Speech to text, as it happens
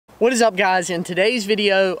What is up, guys? In today's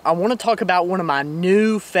video, I want to talk about one of my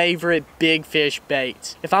new favorite big fish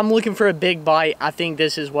baits. If I'm looking for a big bite, I think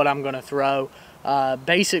this is what I'm going to throw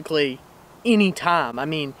basically anytime. I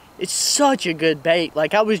mean, it's such a good bait.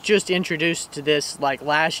 Like, I was just introduced to this like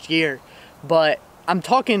last year, but I'm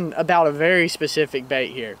talking about a very specific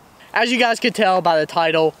bait here. As you guys could tell by the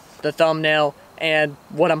title, the thumbnail, and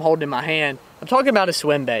what I'm holding in my hand, I'm talking about a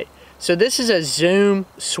swim bait. So this is a Zoom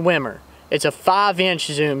swimmer. It's a 5-inch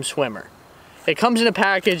Zoom swimmer. It comes in a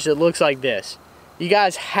package that looks like this. You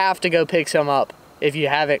guys have to go pick some up if you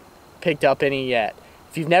haven't picked up any yet.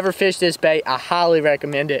 If you've never fished this bait, I highly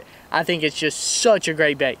recommend it. I think it's just such a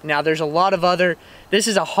great bait. Now, there's a lot of other, this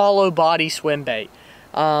is a hollow body swim bait,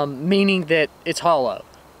 meaning that it's hollow.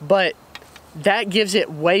 But that gives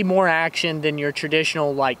it way more action than your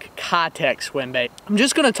traditional like Kitech swim bait. I'm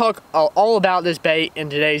just going to talk all about this bait in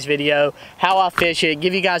today's video, how I fish it,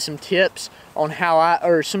 give you guys some tips on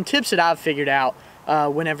some tips that I've figured out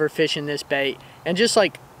whenever fishing this bait, and just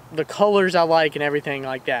like the colors I like and everything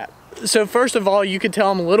like that. So first of all, you can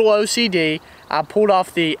tell I'm a little OCD. I pulled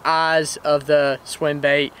off the eyes of the swim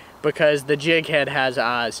bait because the jig head has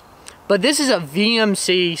eyes. But this is a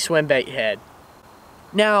VMC swim bait head.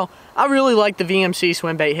 Now, I really like the VMC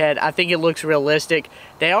swim bait head. I think it looks realistic.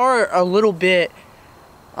 They are a little bit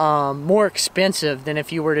more expensive than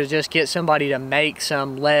if you were to just get somebody to make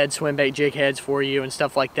some lead swim bait jig heads for you and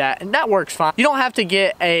stuff like that. And that works fine. You don't have to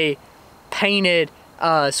get a painted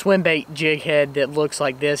swim bait jig head that looks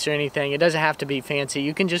like this or anything. It doesn't have to be fancy.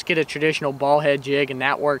 You can just get a traditional ball head jig and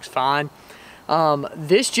that works fine.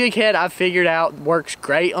 This jig head I figured out works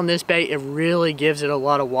great on this bait. It really gives it a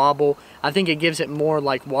lot of wobble. I think it gives it more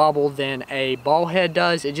like wobble than a ball head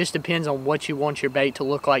does. It just depends on what you want your bait to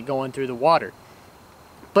look like going through the water.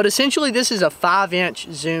 But essentially, this is a 5-inch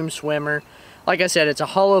Zoom swimmer. Like I said, it's a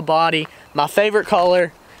hollow body. My favorite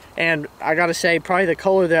color, and I gotta say probably the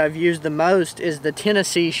color that I've used the most, is the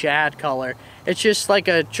Tennessee shad color. It's just like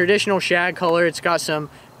a traditional shad color. It's got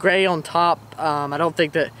some gray on top.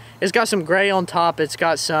 It's got some gray on top. It's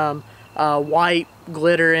got some white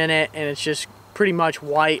glitter in it, and it's just pretty much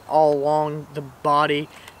white all along the body,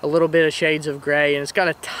 a little bit of shades of gray, and it's got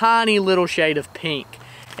a tiny little shade of pink,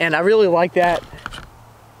 and I really like that.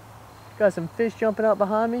 Got some fish jumping up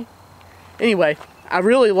behind me. Anyway, I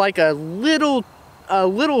really like a little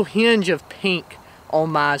hinge of pink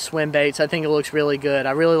on my swim baits. I think it looks really good.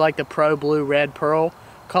 I really like the Pro Blue Red Pearl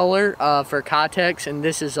color for Kitech, and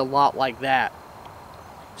this is a lot like that.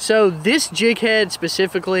 So this jig head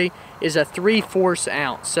specifically is a 3/4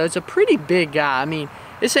 ounce, so it's a pretty big guy. I mean,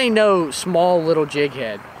 this ain't no small little jig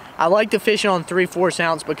head. I like to fish it on 3/4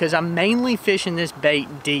 ounce because I'm mainly fishing this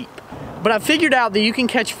bait deep. But I figured out that you can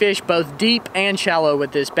catch fish both deep and shallow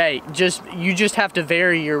with this bait. You just have to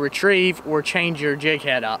vary your retrieve or change your jig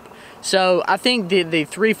head up. So I think the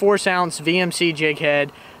 3/4 ounce VMC jig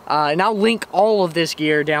head, and I'll link all of this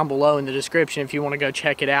gear down below in the description if you want to go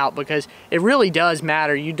check it out, because it really does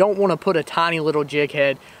matter. You don't want to put a tiny little jig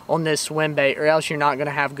head on this swim bait, or else you're not going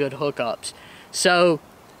to have good hookups. So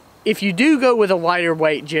if you do go with a lighter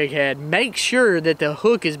weight jig head, make sure that the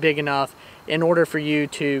hook is big enough in order for you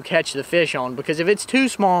to catch the fish on, because if it's too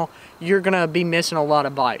small, you're going to be missing a lot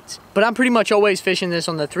of bites. But I'm pretty much always fishing this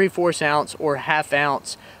on the 3/4 ounce or 1/2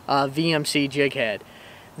 ounce VMC jig head.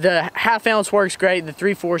 The 1/2 ounce works great. The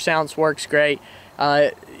 3/4 ounce works great.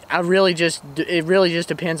 It really just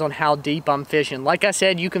depends on how deep I'm fishing. Like I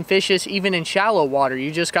said, you can fish this even in shallow water. You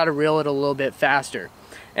just got to reel it a little bit faster.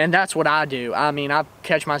 And that's what I do. I mean, I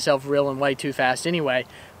catch myself reeling way too fast anyway,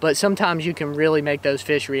 but sometimes you can really make those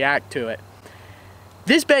fish react to it.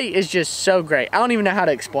 This bait is just so great. I don't even know how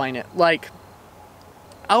to explain it. Like,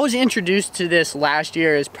 I was introduced to this last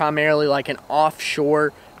year as primarily like an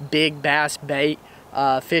offshore big bass bait,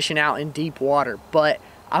 fishing out in deep water, but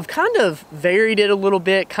I've kind of varied it a little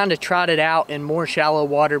bit, kind of tried it out in more shallow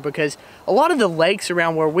water, because a lot of the lakes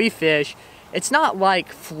around where we fish, it's not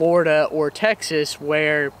like Florida or Texas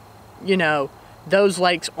where, you know, those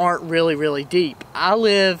lakes aren't really deep. I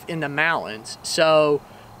live in the mountains, so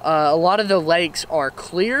a lot of the lakes are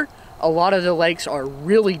clear, a lot of the lakes are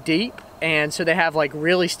really deep, and so they have like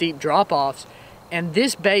really steep drop-offs. And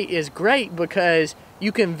this bait is great because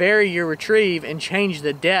you can vary your retrieve and change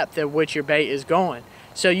the depth at which your bait is going.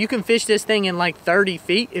 So you can fish this thing in like 30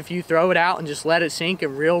 feet if you throw it out and just let it sink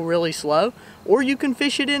and reel really slow, or you can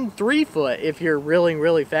fish it in 3 foot if you're reeling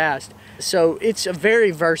really fast. So it's a very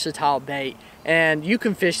versatile bait, and you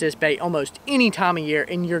can fish this bait almost any time of year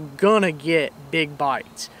and you're gonna get big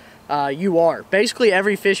bites. Basically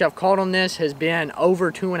every fish I've caught on this has been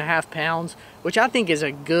over 2.5 pounds, which I think is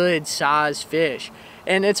a good size fish.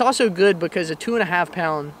 And it's also good because a 2.5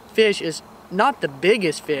 pound fish is not the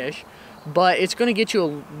biggest fish, but it's going to get you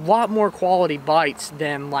a lot more quality bites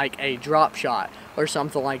than like a drop shot or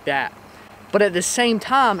something like that. But at the same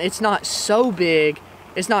time, it's not so big,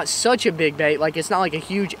 it's not such a big bait, like it's not like a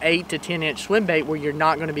huge 8 to 10 inch swim bait where you're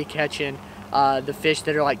not going to be catching the fish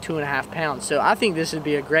that are like 2.5 pounds. So I think this would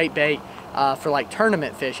be a great bait for like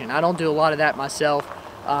tournament fishing. I don't do a lot of that myself,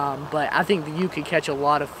 but I think that you could catch a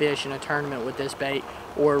lot of fish in a tournament with this bait,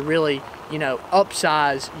 or really, you know,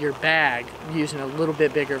 upsize your bag using a little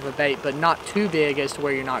bit bigger of a bait, but not too big as to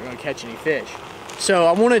where you're not going to catch any fish. So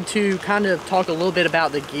I wanted to kind of talk a little bit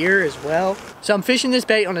about the gear as well. So I'm fishing this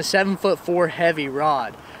bait on a 7'4" heavy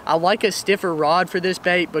rod. I like a stiffer rod for this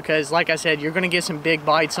bait because, like I said, you're going to get some big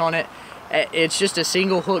bites on it. It's just a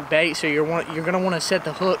single hook bait, so you're going to want to set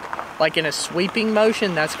the hook like in a sweeping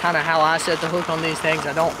motion. That's kind of how I set the hook on these things.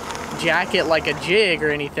 I don't jack it like a jig or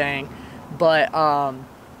anything, but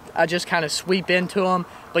I just kind of sweep into them.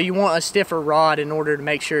 But you want a stiffer rod in order to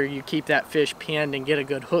make sure you keep that fish pinned and get a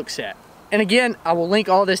good hook set. And again, I will link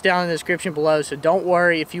all this down in the description below, so don't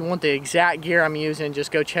worry. If you want the exact gear I'm using, just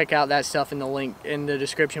go check out that stuff in the link in the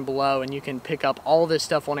description below, and you can pick up all this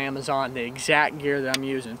stuff on Amazon, the exact gear that I'm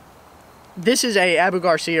using. This is a Abu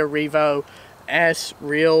Garcia Revo S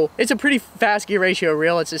reel. It's a pretty fast gear ratio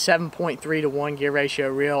reel. It's a 7.3 to 1 gear ratio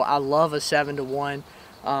reel. I love a 7 to 1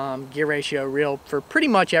 gear ratio reel for pretty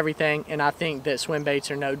much everything, and I think that swim baits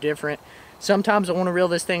are no different. Sometimes I want to reel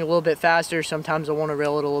this thing a little bit faster, sometimes I want to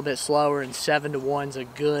reel it a little bit slower, and 7 to 1 is a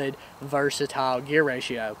good versatile gear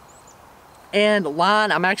ratio. And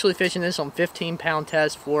line, I'm actually fishing this on 15-pound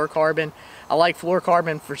test fluorocarbon. I like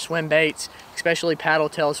fluorocarbon for swim baits, especially paddle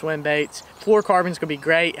tail swim baits. Fluorocarbon's gonna be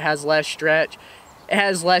great, it has less stretch. It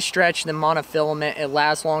has less stretch than monofilament, it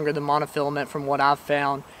lasts longer than monofilament from what I've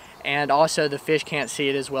found, and also the fish can't see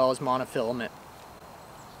it as well as monofilament.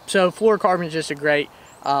 So fluorocarbon is just a great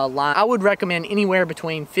line. I would recommend anywhere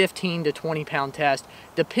between 15 to 20 pound test,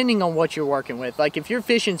 depending on what you're working with. Like if you're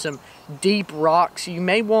fishing some deep rocks, you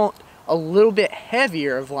may want a little bit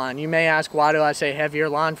heavier of line. You may ask, why do I say heavier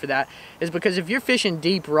line for that? Is because if you're fishing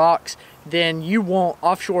deep rocks, then you want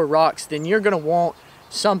offshore rocks, then you're going to want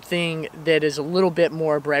something that is a little bit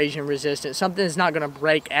more abrasion resistant, something that's not going to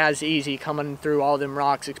break as easy coming through all them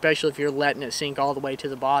rocks, especially if you're letting it sink all the way to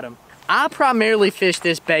the bottom. I primarily fish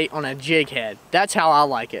this bait on a jig head. That's how I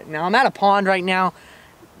like it. Now I'm at a pond right now.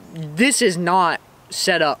 This is not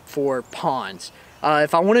set up for ponds.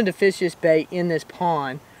 If I wanted to fish this bait in this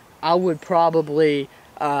pond, I would probably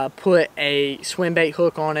put a swim bait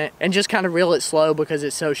hook on it and just kind of reel it slow because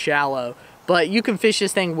it's so shallow. But you can fish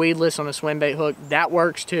this thing weedless on a swim bait hook. That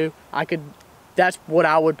works too. That's what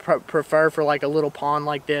I would prefer for like a little pond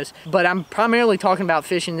like this. But I'm primarily talking about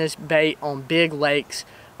fishing this bait on big lakes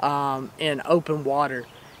in open water,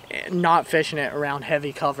 not fishing it around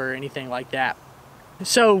heavy cover or anything like that.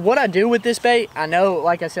 So what I do with this bait, I know,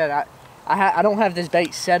 like I said, I don't have this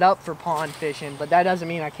bait set up for pond fishing, but that doesn't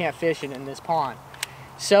mean I can't fish it in this pond.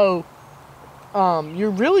 So you're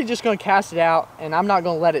really just going to cast it out, and I'm not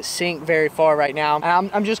going to let it sink very far right now.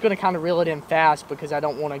 I'm just going to kind of reel it in fast because I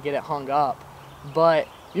don't want to get it hung up. But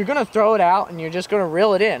you're going to throw it out and you're just going to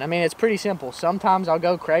reel it in. I mean, it's pretty simple. Sometimes I'll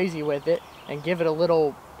go crazy with it and give it a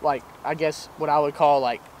little, like, I guess what I would call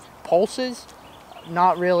like pulses.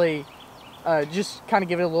 Not really, just kind of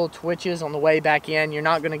give it a little twitches on the way back in. You're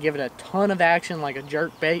not going to give it a ton of action like a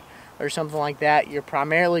jerk bait or something like that. You're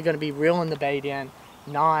primarily going to be reeling the bait in,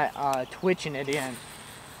 not twitching it in.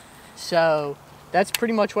 So that's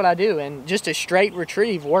pretty much what I do, and just a straight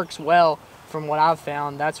retrieve works well from what I've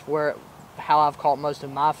found. That's how I've caught most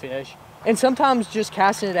of my fish. And sometimes just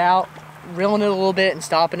casting it out, reeling it a little bit and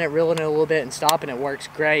stopping it, reeling it a little bit and stopping it works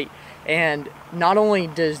great. And not only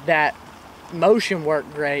does that motion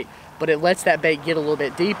work great, but it lets that bait get a little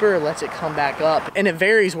bit deeper, it lets it come back up, and it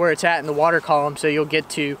varies where it's at in the water column, so you'll get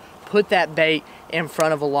to put that bait in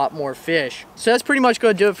front of a lot more fish. So that's pretty much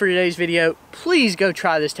going to do it for today's video. Please go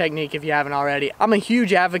try this technique if you haven't already. I'm a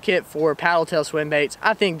huge advocate for paddle tail swim baits.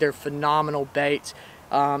 I think they're phenomenal baits.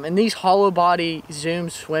 And these hollow body zoom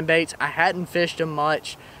swim baits, I hadn't fished them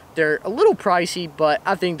much. They're a little pricey, but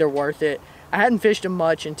I think they're worth it. I hadn't fished them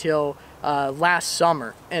much until last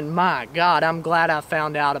summer, and my God, I'm glad I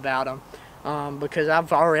found out about them because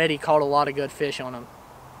I've already caught a lot of good fish on them.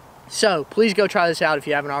 So please go try this out if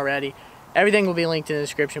you haven't already. Everything will be linked in the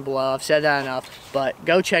description below. I've said that enough, but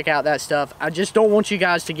go check out that stuff. I just don't want you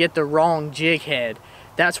guys to get the wrong jig head.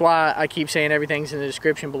 That's why I keep saying everything's in the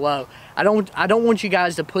description below. I don't want you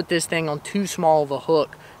guys to put this thing on too small of a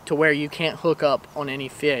hook to where you can't hook up on any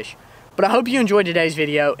fish. But I hope you enjoyed today's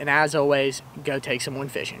video, and as always, go take someone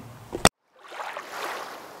fishing.